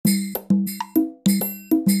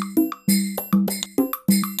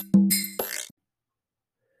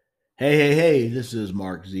Hey, this is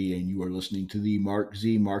Mark Z, and you are listening to the Mark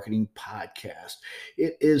Z Marketing Podcast.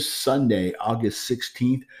 It is Sunday, August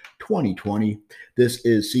 16th, 2020. This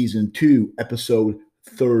is season 2, episode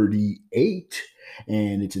 38,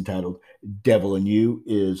 and it's entitled Devil in You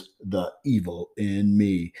is the Evil in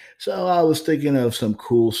Me. So I was thinking of some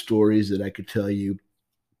cool stories that I could tell you,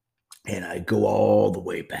 and I go all the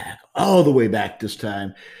way back this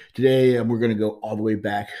time. Today, we're going to go all the way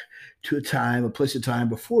back to a place of time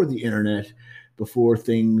before the internet, before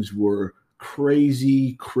things were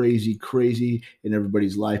crazy in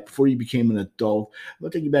everybody's life, before you became an adult. I'm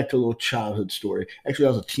going to take you back to a little childhood story. Actually, I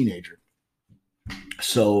was a teenager.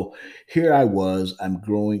 So here I was, I'm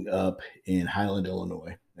growing up in Highland,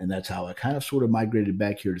 Illinois. And that's how I kind of sort of migrated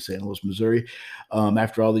back here to St. Louis, Missouri.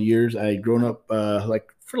 After all the years, I had grown up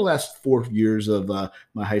like for the last 4 years of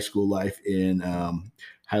my high school life in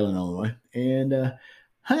Highland, Illinois, and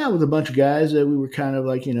hung out with a bunch of guys that we were kind of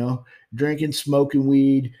like, drinking, smoking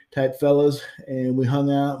weed type fellas. And we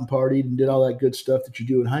hung out and partied and did all that good stuff that you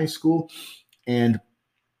do in high school. And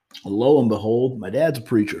lo and behold, my dad's a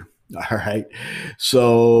preacher. All right.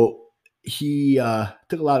 So he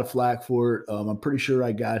took a lot of flack for it. I'm pretty sure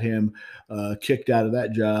I got him kicked out of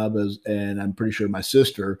that job, and I'm pretty sure my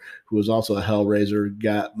sister, who was also a hellraiser,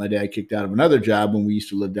 got my dad kicked out of another job when we used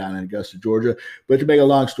to live down in Augusta, Georgia. But to make a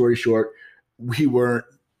long story short, we weren't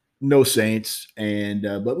no saints, and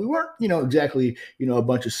but we weren't, exactly, a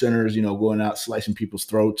bunch of sinners, going out slicing people's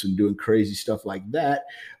throats and doing crazy stuff like that.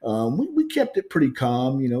 We kept it pretty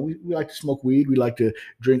calm. We like to smoke weed, we like to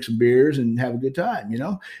drink some beers and have a good time.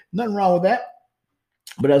 Nothing wrong with that.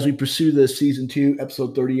 But as we pursue this season 2,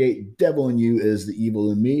 episode 38, Devil in You is the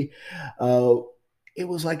Evil in Me. Uh, it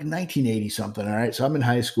was like 1980 something. All right, so I'm in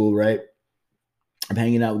high school, right? I'm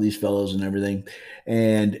hanging out with these fellows and everything,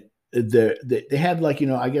 and they have, like,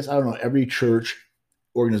 I guess, I don't know, every church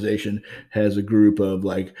organization has a group of,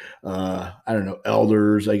 like, I don't know,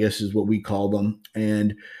 elders, I guess is what we call them.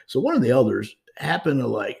 And so one of the elders happened to,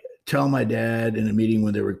 like, tell my dad in a meeting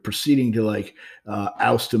when they were proceeding to, like,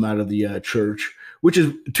 oust him out of the church, which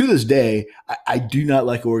is, to this day, I do not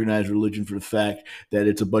like organized religion for the fact that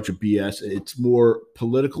it's a bunch of BS. It's more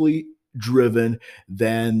politically driven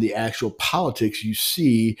than the actual politics you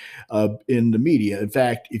see in the media. In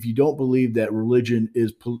fact, if you don't believe that religion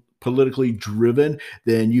is politically driven,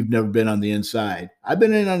 then you've never been on the inside. I've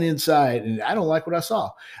been in on the inside, and I don't like what I saw.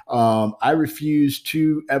 I refuse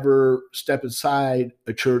to ever step inside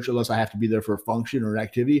a church unless I have to be there for a function or an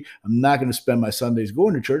activity. I'm not going to spend my Sundays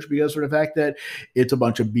going to church because of the fact that it's a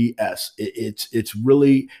bunch of BS. It's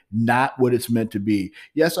really not what it's meant to be.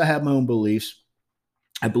 Yes, I have my own beliefs.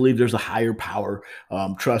 I believe there's a higher power.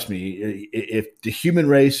 Trust me, if the human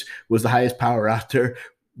race was the highest power out there,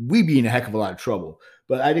 we'd be in a heck of a lot of trouble.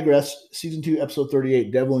 But I digress. Season 2, episode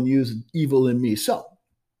 38, Devil in You is Evil in Me. So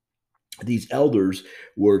these elders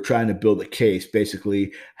were trying to build a case,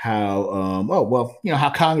 basically how, how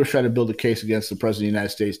Congress tried to build a case against the president of the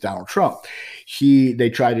United States, Donald Trump.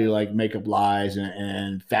 They tried to, like, make up lies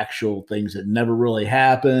and factual things that never really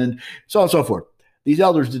happened, so on and so forth. These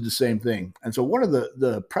elders did the same thing. And so one of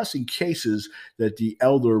the pressing cases that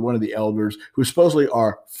one of the elders, who supposedly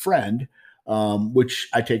our friend, which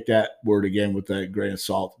I take that word again with a grain of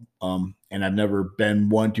salt. And I've never been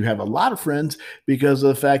one to have a lot of friends because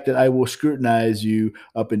of the fact that I will scrutinize you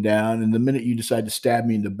up and down. And the minute you decide to stab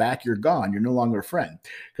me in the back, you're gone. You're no longer a friend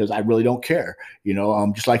because I really don't care.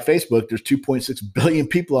 Just like Facebook, there's 2.6 billion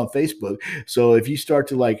people on Facebook. So if you start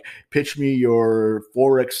to, like, pitch me your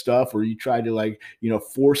Forex stuff, or you try to, like,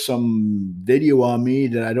 force some video on me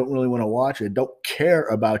that I don't really want to watch, I don't care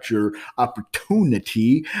about your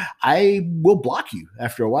opportunity, I will block you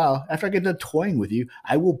after a while. After I get done toying with you,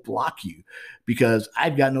 I will block you because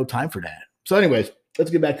I've got no time for that. So anyways,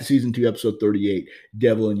 let's get back to season 2, episode 38.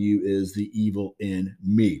 Devil in You is the Evil in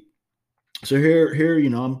Me. So here,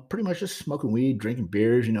 I'm pretty much just smoking weed, drinking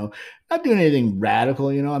beers, not doing anything radical,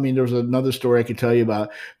 I mean, there was another story I could tell you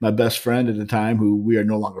about my best friend at the time, who we are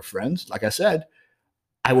no longer friends. Like I said,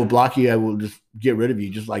 I will block you. I will just get rid of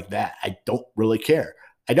you just like that. I don't really care.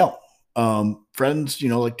 I don't. Friends,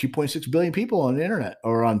 like 2.6 billion people on the internet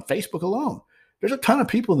or on Facebook alone. There's a ton of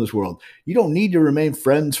people in this world. You don't need to remain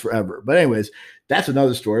friends forever. But anyways, that's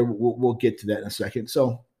another story. We'll get to that in a second.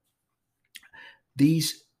 So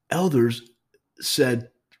these elders said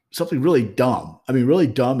something really dumb. I mean, really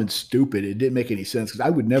dumb and stupid. It didn't make any sense because I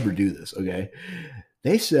would never do this. Okay.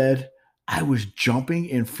 They said I was jumping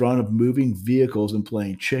in front of moving vehicles and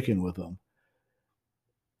playing chicken with them.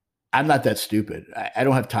 I'm not that stupid. I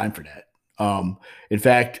don't have time for that. In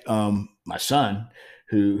fact, my son,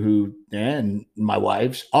 who and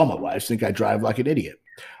all my wives think I drive like an idiot.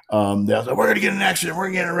 They'll say, we're going to get in an accident.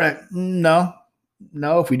 We're going to get in a wreck. No.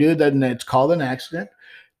 If we do, then it's called an accident.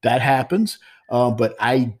 That happens. But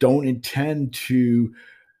I don't intend to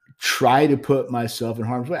try to put myself in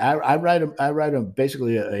harm's way. I ride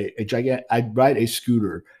basically a gigantic, I ride a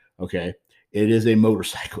scooter. Okay. It is a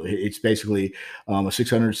motorcycle. It's basically a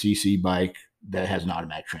 600cc bike that has an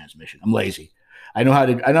automatic transmission. I'm lazy. I know how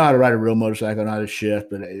to ride a real motorcycle. I know how to shift,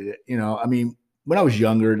 but I mean, when I was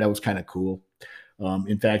younger, that was kind of cool.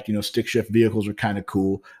 In fact, stick shift vehicles are kind of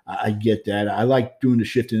cool. I get that. I like doing the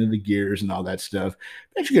shifting of the gears and all that stuff.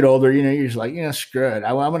 As you get older, you're just like, screw it.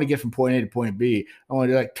 I want to get from point A to point B. I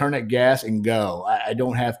want to like turn that gas and go. I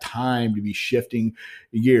don't have time to be shifting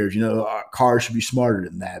the gears. Our cars should be smarter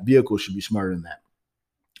than that. Vehicles should be smarter than that.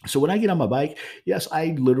 So when I get on my bike, yes,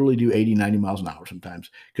 I literally do 80, 90 miles an hour sometimes.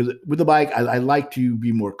 Because with the bike, I like to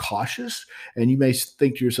be more cautious. And you may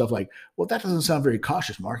think to yourself, like, well, that doesn't sound very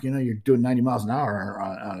cautious, Mark. You're doing 90 miles an hour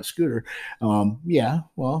on a scooter. Yeah,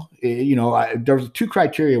 well, there was two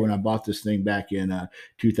criteria when I bought this thing back in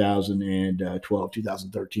 2012,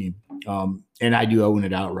 2013. And I do own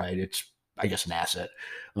it outright. It's, I guess, an asset.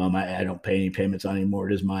 I don't pay any payments on it anymore.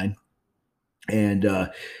 It is mine. And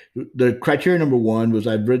the criteria number one was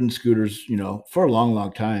I've ridden scooters, for a long,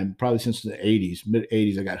 long time, probably since the 80s, mid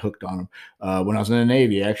 80s. I got hooked on them when I was in the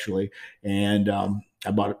Navy, actually. And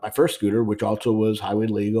I bought my first scooter, which also was highway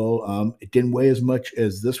legal. It didn't weigh as much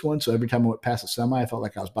as this one. So every time I went past a semi, I felt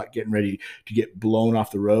like I was about getting ready to get blown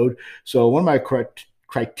off the road. So one of my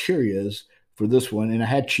criterias for this one, and I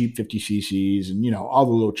had cheap 50cc's and, all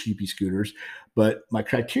the little cheapy scooters. But my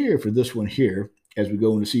criteria for this one here, as we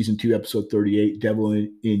go into season 2, episode 38, Devil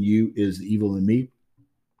in You is the Evil in Me,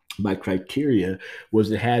 my criteria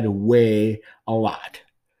was it had to weigh a lot.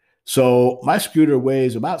 So my scooter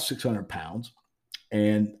weighs about 600 pounds.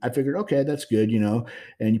 And I figured, okay, that's good,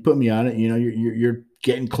 and you put me on it, you're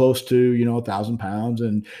getting close to, 1,000 pounds.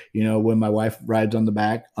 And, when my wife rides on the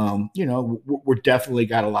back, we're definitely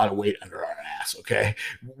got a lot of weight under our ass. Okay.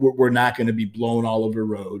 We're not going to be blown all over the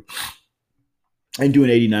road. And doing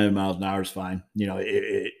 89 miles an hour is fine.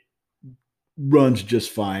 It runs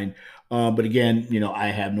just fine. But again, I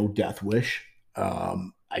have no death wish.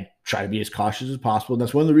 I try to be as cautious as possible. And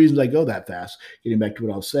that's one of the reasons I go that fast. Getting back to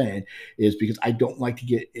what I was saying is because I don't like to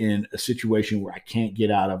get in a situation where I can't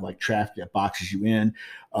get out of like traffic that boxes you in.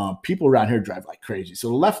 People around here drive like crazy. So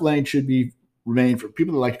the left lane should remain for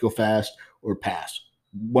people that like to go fast or pass,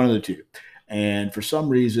 one of the two. And for some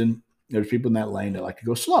reason, there's people in that lane that like to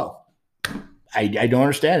go slow. I don't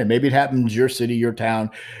understand it. Maybe it happens your city, your town,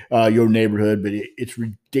 your neighborhood, but it's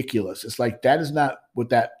ridiculous. It's like that is not what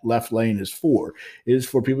that left lane is for. It is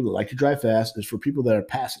for people that like to drive fast. It's for people that are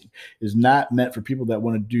passing. It's not meant for people that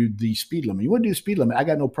want to do the speed limit. You want to do the speed limit? I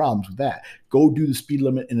got no problems with that. Go do the speed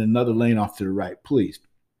limit in another lane off to the right, please.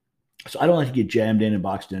 So I don't like to get jammed in and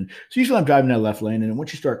boxed in. So usually I'm driving that left lane, and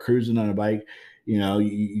once you start cruising on a bike,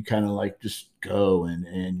 you kind of like just go,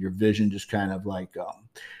 and your vision just kind of like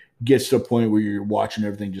gets to a point where you're watching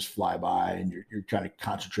everything just fly by, and you're trying to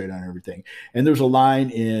concentrate on everything. And there's a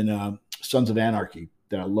line in Sons of Anarchy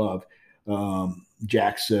that I love.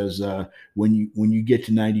 Jack says, when you get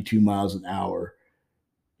to 92 miles an hour,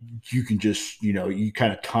 you can just, you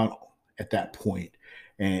kind of tunnel at that point.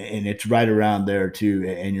 And it's right around there too.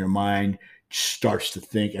 And your mind starts to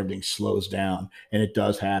think, everything slows down. And it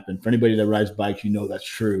does happen. For anybody that rides bikes, that's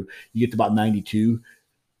true. You get to about 92,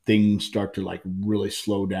 things start to like really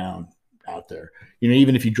slow down out there.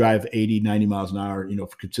 Even if you drive 80, 90 miles an hour,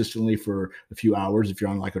 consistently for a few hours, if you're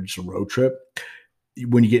on like just a road trip,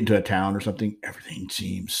 when you get into a town or something, everything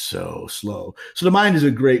seems so slow. So the mind is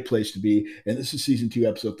a great place to be. And this is season 2,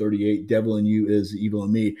 episode 38, Devil in You is the Evil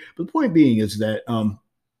in Me. But the point being is that,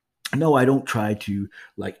 no, I don't try to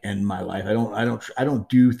like end my life. I don't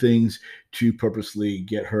do things to purposely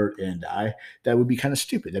get hurt and die. That would be kind of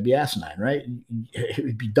stupid. That'd be asinine, right? It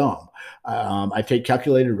would be dumb. I take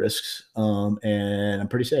calculated risks, and I'm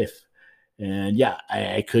pretty safe. And yeah,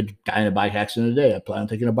 I could die in a bike accident today. I plan on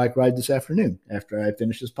taking a bike ride this afternoon after I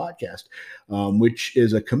finish this podcast, which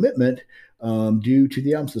is a commitment due to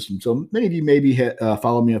the system. So many of you maybe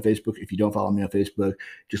follow me on Facebook. If you don't follow me on Facebook,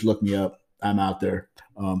 just look me up. I'm out there.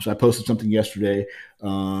 So I posted something yesterday.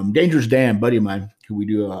 Dangerous Dan, buddy of mine, who we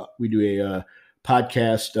do a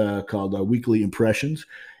podcast called Weekly Impressions,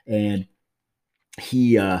 and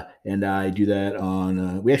he and I do that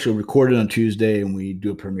on. We actually recorded on Tuesday, and we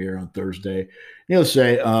do a premiere on Thursday. Needless to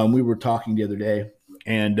say, we were talking the other day,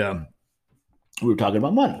 and we were talking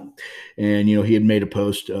about money. And he had made a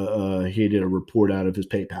post. He did a report out of his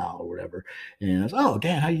PayPal or whatever, and I was, oh,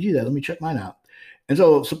 Dan, how do you do that? Let me check mine out. And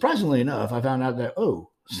so, surprisingly enough, I found out that,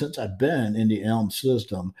 since I've been in the Elm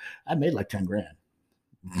system, I made like 10 grand.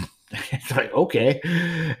 It's like, okay.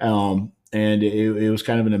 And it was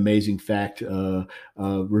kind of an amazing fact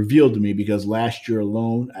revealed to me, because last year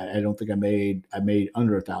alone, I don't think I made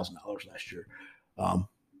under $1,000 last year.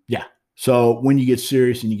 Yeah. So when you get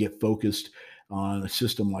serious and you get focused on a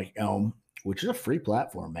system like Elm, which is a free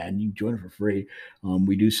platform, man, you can join it for free.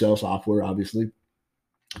 We do sell software, obviously.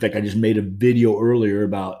 In fact, I just made a video earlier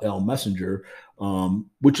about Elm Messenger,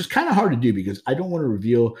 which is kind of hard to do because I don't want to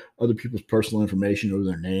reveal other people's personal information or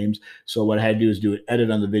their names. So what I had to do is do an edit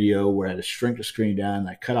on the video where I had to shrink the screen down and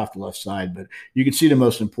I cut off the left side. But you can see the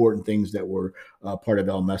most important things that were part of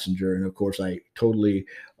Elm Messenger. And of course, I totally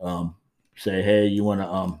say, hey, you want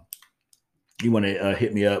to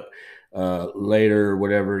hit me up later,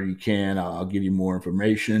 whatever you can. I'll give you more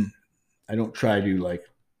information. I don't try to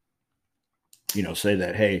say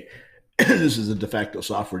that, hey, this is a de facto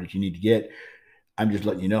software that you need to get. I'm just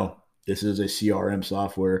letting you know this is a CRM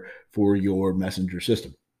software for your messenger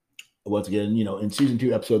system. Once again, in season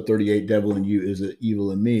 2, episode 38, Devil in You is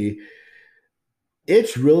Evil in Me.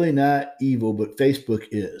 It's really not evil, but Facebook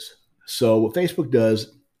is. So what Facebook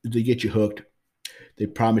does is they get you hooked. They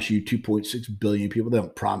promise you 2.6 billion people. They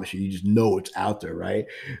don't promise you. You just know it's out there, right?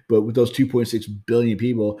 But with those 2.6 billion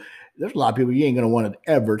people, there's a lot of people you ain't going to want to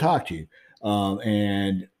ever talk to.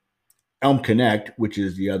 And Elm Connect, which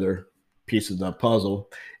is the other piece of the puzzle,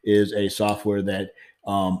 is a software that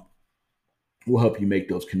will help you make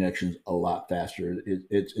those connections a lot faster.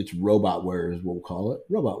 It's robotware is what we'll call it.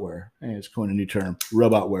 Robotware. Hey, it's coined a new term.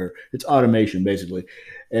 Robotware. It's automation, basically.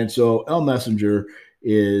 And so Elm Messenger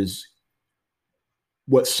is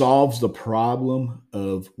what solves the problem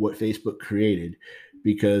of what Facebook created,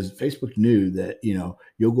 because Facebook knew that,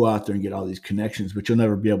 you'll go out there and get all these connections, but you'll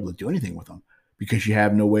never be able to do anything with them because you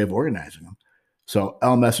have no way of organizing them. So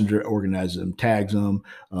Elm Messenger organizes them, tags them.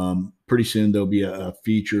 Pretty soon there'll be a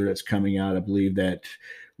feature that's coming out, I believe, that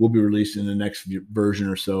will be released in the next version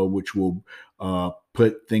or so, which will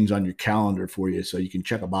put things on your calendar for you. So you can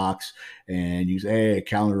check a box and you say, hey, a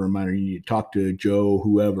calendar reminder, you need to talk to Joe,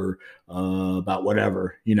 whoever, about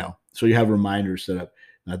whatever, so you have reminders set up.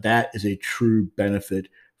 Now that is a true benefit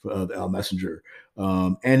of Elm Messenger.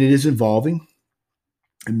 And it is evolving.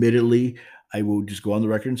 Admittedly, I will just go on the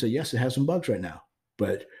record and say, yes, it has some bugs right now,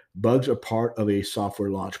 but bugs are part of a software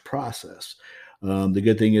launch process. The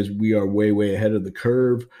good thing is we are way, way ahead of the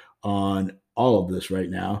curve on all of this right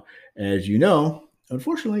now. As you know,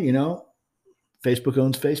 unfortunately, Facebook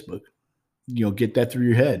owns Facebook. Get that through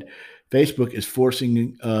your head. Facebook is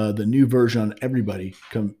forcing the new version on everybody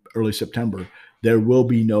come early September. There will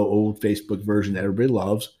be no old Facebook version that everybody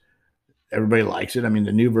loves. Everybody likes it. I mean,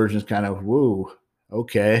 the new version is kind of, whoa,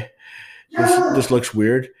 okay. This looks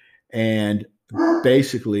weird. And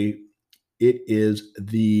basically, it is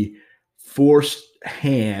the forced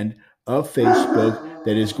hand of Facebook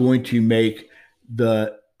that is going to make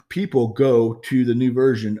the people go to the new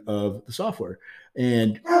version of the software.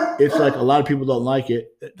 And it's like a lot of people don't like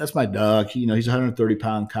it. That's my dog. He's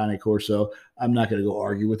 130-pound Cane Corso. I'm not going to go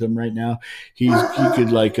argue with him right now. He's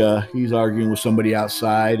arguing with somebody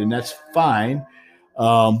outside, and that's fine.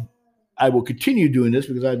 I will continue doing this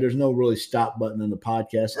because there's no really stop button on the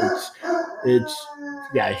podcast.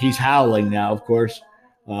 He's howling now, of course.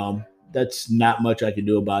 That's not much I can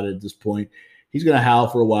do about it at this point. He's going to howl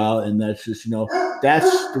for a while, and that's just,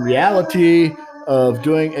 that's the reality of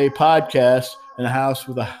doing a podcast in a house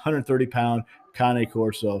with a 130-pound Cane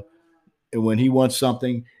Corso. And when he wants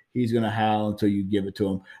something, he's going to howl until you give it to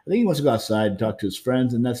him. I think he wants to go outside and talk to his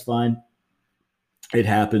friends, and that's fine. It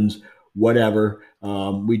happens. Whatever.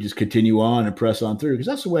 We just continue on and press on through because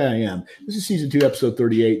that's the way I am. This is season 2, episode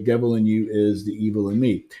 38. Devil in You is the Evil in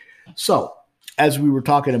Me. So, as we were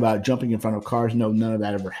talking about jumping in front of cars, no, none of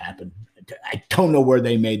that ever happened. I don't know where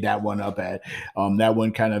they made that one up at. That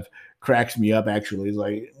one kind of cracks me up, actually. It's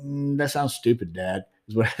like, that sounds stupid, Dad,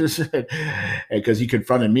 is what I said. Because he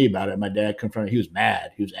confronted me about it. My dad confronted, he was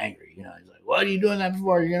mad. He was angry. He's like, what are you doing that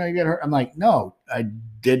before? You're going to get hurt. I'm like, no, I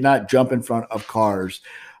did not jump in front of cars.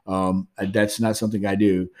 That's not something I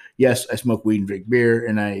do. Yes, I smoke weed and drink beer,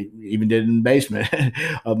 and I even did it in the basement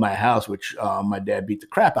of my house, which my dad beat the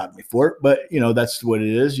crap out of me for it. But, that's what it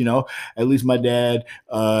is. At least my dad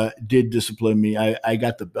did discipline me. I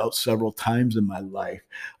got the belt several times in my life,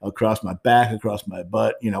 across my back, across my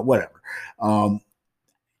butt, whatever.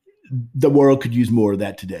 The world could use more of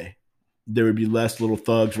that today. There would be less little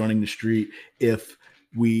thugs running the street if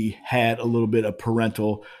we had a little bit of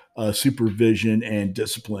parental supervision and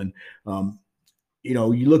discipline.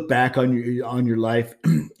 You look back on your life,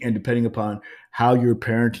 and depending upon how your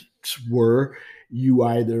parent were you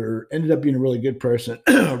either ended up being a really good person,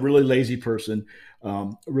 a really lazy person, a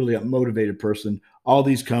really unmotivated person. All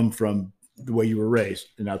these come from the way you were raised.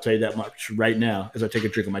 And I'll tell you that much right now as I take a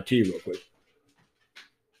drink of my tea real quick.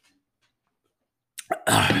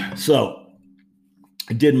 So,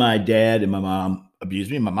 did my dad and my mom abuse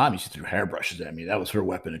me? My mom used to throw hairbrushes at me. That was her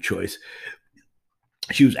weapon of choice.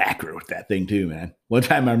 She was accurate with that thing too, man. One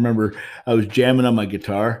time I remember I was jamming on my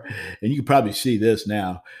guitar, and you can probably see this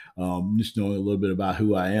now, just knowing a little bit about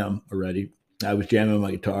who I am already. I was jamming on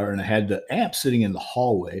my guitar, and I had the amp sitting in the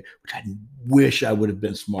hallway, which I wish I would have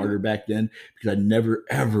been smarter back then because I never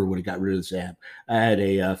ever would have got rid of this amp. I had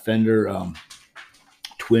a Fender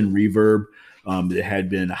twin reverb that had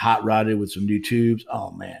been hot rodded with some new tubes.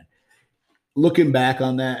 Oh man, looking back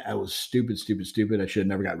on that, I was stupid. I should have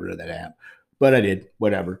never got rid of that amp, but I did.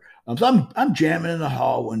 Whatever. So I'm jamming in the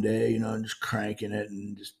hall one day, and just cranking it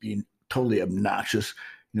and just being totally obnoxious,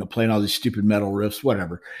 playing all these stupid metal riffs,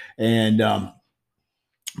 whatever. And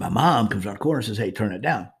my mom comes around the corner and says, "Hey, turn it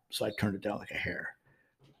down." So I turned it down like a hair.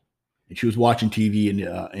 And she was watching TV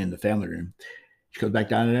in the family room. She goes back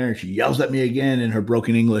down in there and she yells at me again in her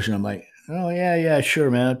broken English, and I'm like, "Oh yeah,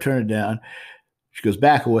 sure, man, I'll turn it down." She goes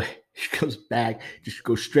back away. She goes back, just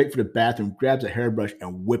goes straight for the bathroom, grabs a hairbrush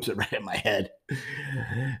and whips it right at my head.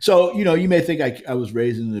 So, you may think I was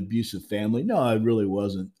raised in an abusive family. No, I really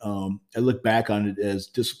wasn't. I look back on it as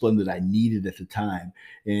discipline that I needed at the time.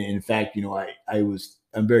 And in fact,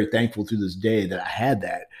 I'm very thankful to this day that I had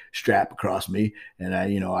that strap across me and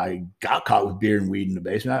I got caught with beer and weed in the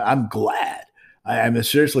basement. I'm glad. I'm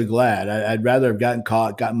seriously glad. I'd rather have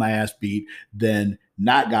gotten my ass beat than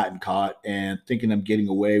not gotten caught and thinking I'm getting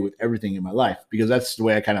away with everything in my life, because that's the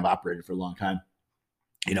way I kind of operated for a long time.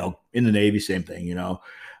 In the Navy, same thing.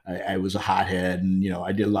 I was a hothead, and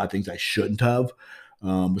I did a lot of things I shouldn't have,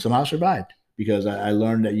 but somehow survived because I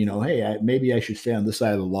learned that hey, maybe I should stay on this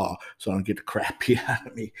side of the law so I don't get the crap beat out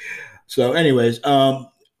of me. So, anyways,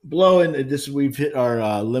 below, and we've hit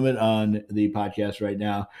our limit on the podcast right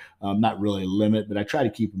now. Not really a limit, but I try to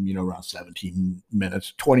keep them, around 17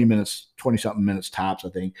 minutes, 20 minutes, 20 something minutes tops, I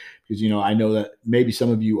think, because, I know that maybe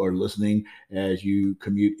some of you are listening as you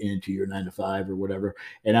commute into your 9 to 5 or whatever.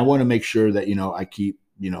 And I want to make sure that, I keep,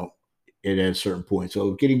 it at a certain point.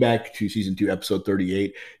 So getting back to season 2, episode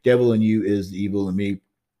 38, Devil in You is the Evil in Me.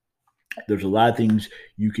 There's a lot of things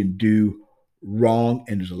you can do wrong,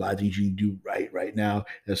 and there's a lot of things you can do right now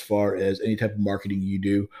as far as any type of marketing you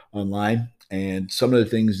do online. And some of the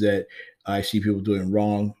things that I see people doing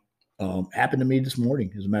wrong happened to me this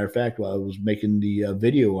morning. As a matter of fact, while I was making the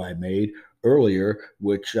video I made earlier,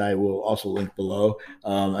 which I will also link below,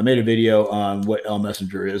 I made a video on what L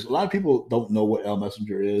Messenger is. A lot of people don't know what L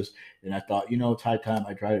Messenger is, and I thought, it's high time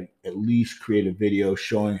I try to at least create a video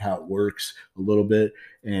showing how it works a little bit.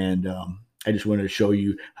 And I just wanted to show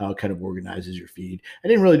you how it kind of organizes your feed. I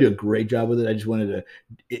didn't really do a great job with it. I just wanted to,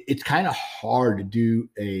 it's kind of hard to do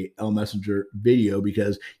a L Messenger video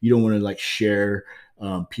because you don't want to share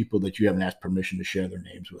people that you haven't asked permission to share their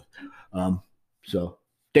names with. So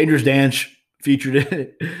Dangerous Dan featured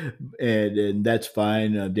it, and that's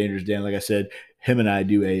fine. Dangerous Dan, like I said, him and I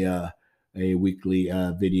do a weekly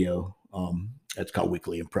video. That's called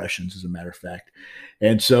Weekly Impressions, as a matter of fact.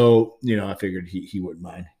 And so, I figured he wouldn't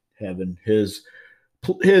mind having his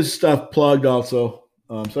stuff plugged also.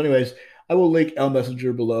 So anyways, I will link L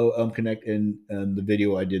Messenger below, Connect, and the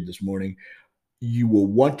video I did this morning. You will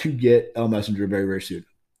want to get L Messenger very, very soon.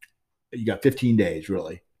 You got 15 days,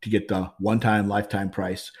 really, to get the one-time lifetime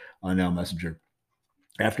price on L Messenger.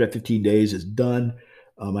 After that 15 days is done,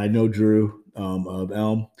 I know Drew of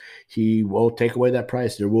Elm. He will take away that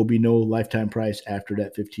price. There will be no lifetime price after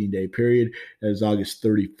that 15-day period. That is August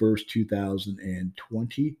 31st,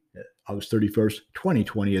 2020. August 31st,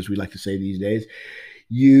 2020, as we like to say these days.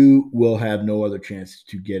 You will have no other chance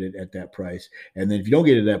to get it at that price. And then if you don't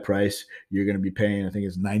get it at that price, you're going to be paying, I think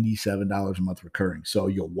it's $97 a month recurring. So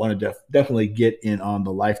you'll want to definitely get in on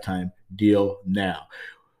the lifetime deal now.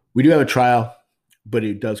 We do have a trial, but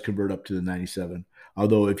it does convert up to the 97.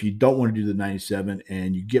 Although if you don't want to do the 97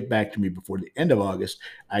 and you get back to me before the end of August,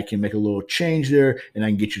 I can make a little change there and I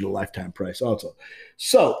can get you the lifetime price also.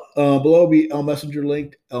 So below will be Elm Messenger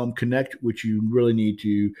linked, Elm Connect, which you really need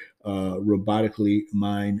to robotically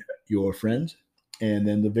mine your friends. And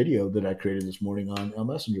then the video that I created this morning on Elm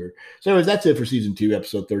Messenger. So anyways, that's it for season 2,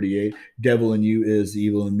 episode 38. Devil in You is the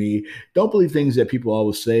Evil in Me. Don't believe things that people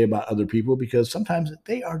always say about other people because sometimes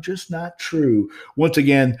they are just not true. Once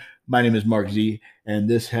again, my name is Mark Z, and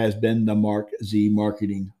this has been the Mark Z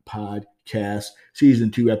Marketing Podcast. Podcast,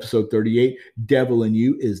 Season 2, Episode 38. Devil in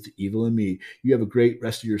You is the Evil in Me. You have a great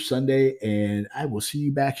rest of your Sunday, and I will see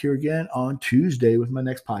you back here again on Tuesday with my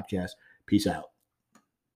next podcast. Peace out.